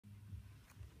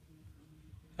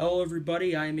Hello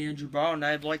everybody, I am Andrew Ribaudo, and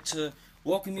I'd like to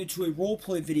welcome you to a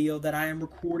roleplay video that I am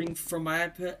recording from my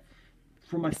iPad,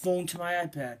 from my phone to my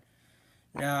iPad.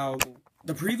 Now,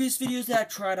 the previous videos that I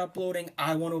tried uploading,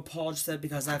 I want to apologize for that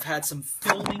because I've had some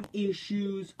filming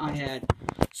issues, I had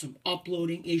some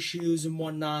uploading issues and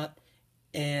whatnot,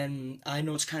 and I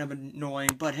know it's kind of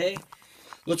annoying, but hey,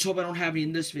 let's hope I don't have any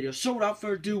in this video. So without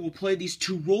further ado, we'll play these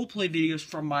two roleplay videos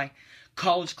from my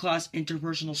college class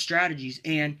Interpersonal Strategies,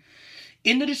 and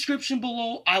in the description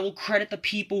below, I will credit the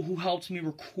people who helped me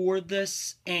record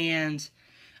this, and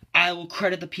I will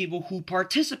credit the people who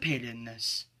participated in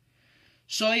this.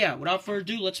 So yeah, without further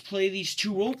ado, let's play these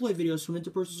two roleplay videos from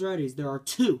Interpersonal Strategies. There are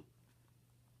two.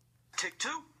 Take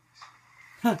two.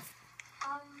 Huh.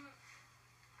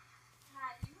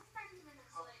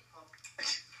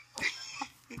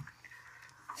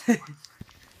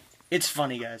 It's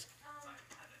funny, guys.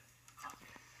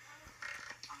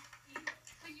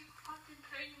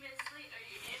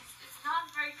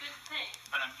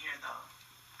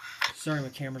 Sorry, my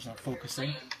camera's not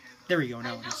focusing. There we go,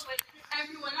 now it is. But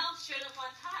everyone else showed up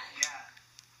on time. Yeah.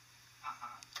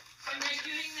 And they're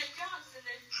doing their jobs, and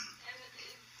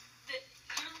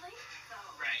you're late,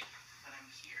 though. Right. But I'm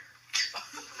here.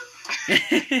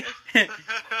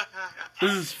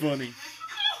 This is funny.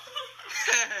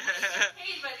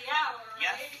 Paid by the hour, right?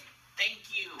 Yes. Thank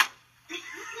you.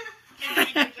 You're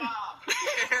doing your job. Oh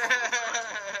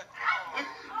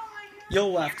my God.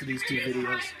 You'll laugh to these two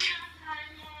videos.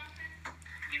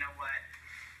 You know what?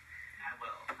 I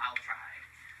will. I'll try.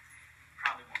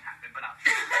 Probably won't happen, but I'll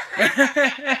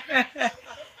try.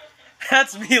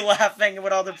 That's me laughing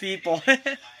with other people. I'll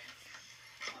text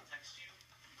you.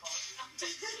 Call you. What do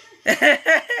you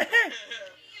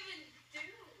even do?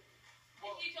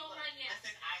 If you don't run yet.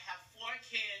 Listen, I have 4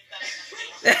 kids that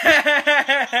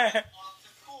are off to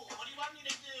school. What do you want me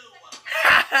to do?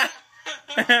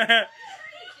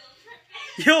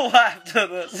 You'll laugh to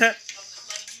this. I'm just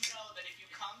letting you know that if you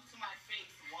come to my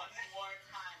face one more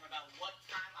time about what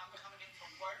time I'm coming into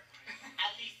work,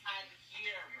 at least I'm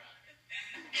here, bro.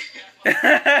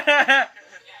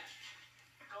 Yes.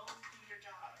 Go do your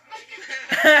job.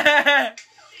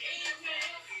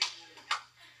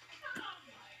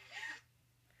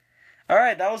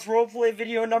 Alright, that was roleplay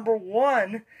video number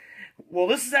 1. Well,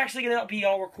 this is actually going to be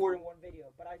all recorded in one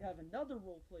video, but I have another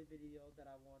roleplay video that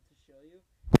I want to show you.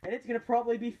 And it's going to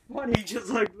probably be funny, just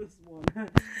like this one.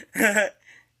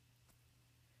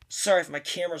 Sorry if my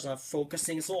camera's not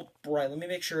focusing. It's a little bright. Let me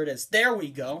make sure it is. There we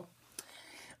go.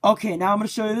 Okay, now I'm going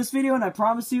to show you this video, and I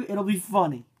promise you, it'll be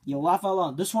funny. You'll laugh out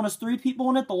loud. This one has 3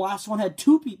 people in it. The last one had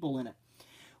 2 people in it.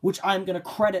 Which I'm going to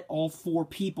credit all 4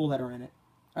 people that are in it.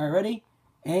 Alright, ready?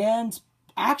 And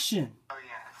action. Oh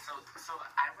yeah, so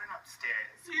I went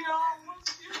upstairs. You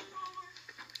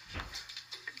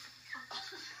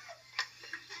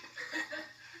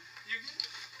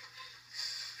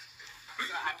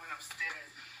so I went upstairs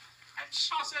and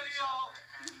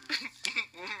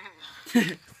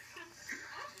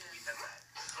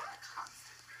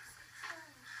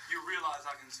You realize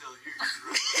I can still hear you,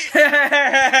 turn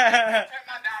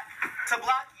my back to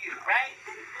block you, right?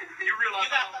 You realize You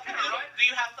got something to do? right? Do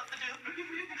you have something to do?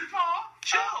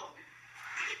 Chill.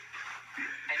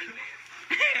 Anyway.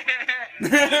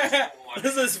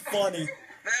 This is funny. Do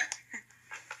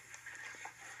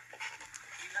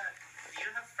you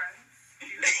have friends?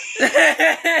 Where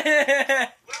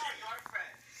are your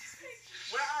friends?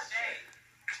 Where are they?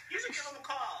 You should give them a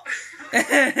call. Got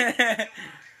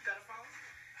a phone?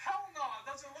 Hell no, it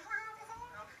doesn't look like I have a phone.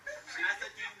 I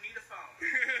said, do you need a phone?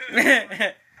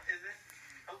 Is it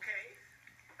okay?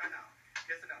 Or no?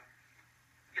 Yes or no?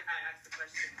 Yeah, I asked the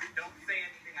question. Don't say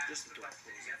anything. I asked the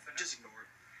question. Yes or no? Just ignore it.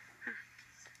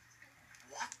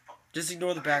 What? Just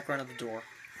ignore the background of the door.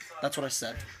 That's what I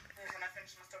said. When I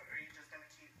finish my story, are you just gonna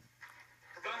keep?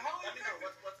 The hell Let you me know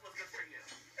think? what's good for you.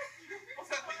 What's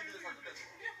that? We can do this on the business.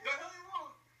 The hell you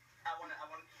want? I wanna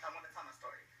tell my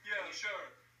story. Yeah,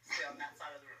 sure. Stay on that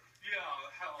side of the room. Yeah,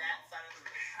 hell That no. side of the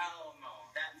room. Hell no.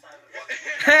 That side of the room.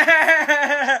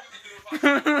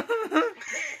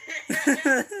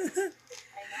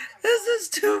 This is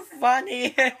too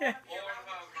funny. All of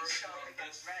our version of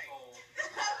this soul.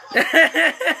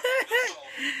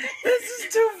 This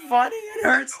is too funny. It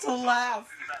hurts to laugh.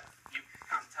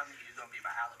 I'm telling you, you're gonna be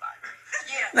my alibi.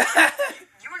 Yeah.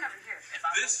 You were never here. If I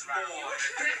This boy.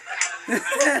 I'm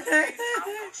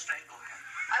gonna strangle him.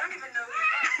 I don't even know who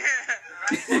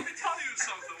you Let me tell you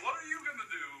something. What are you gonna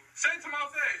do? Say it to my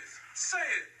face. Say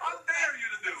it. I dare you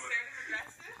to do it.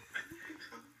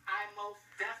 I most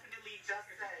definitely just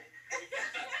said, if you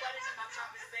keep sweating in my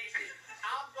conversation,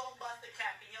 I'm gonna bust a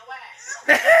cap in your ass.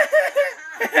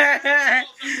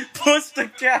 push the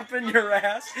cap in your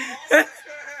ass. Hell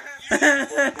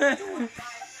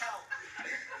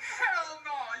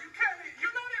no, you can't.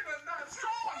 You're not even that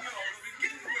strong though to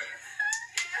begin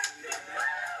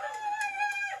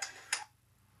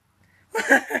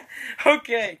with.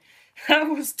 Okay, that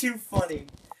was too funny.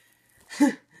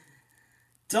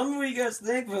 Tell me what you guys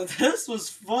think, but this was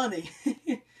funny.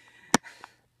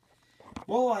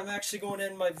 Well, I'm actually going to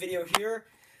end my video here.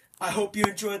 I hope you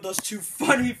enjoyed those two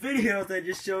funny videos I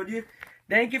just showed you.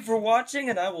 Thank you for watching,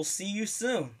 and I will see you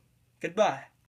soon. Goodbye.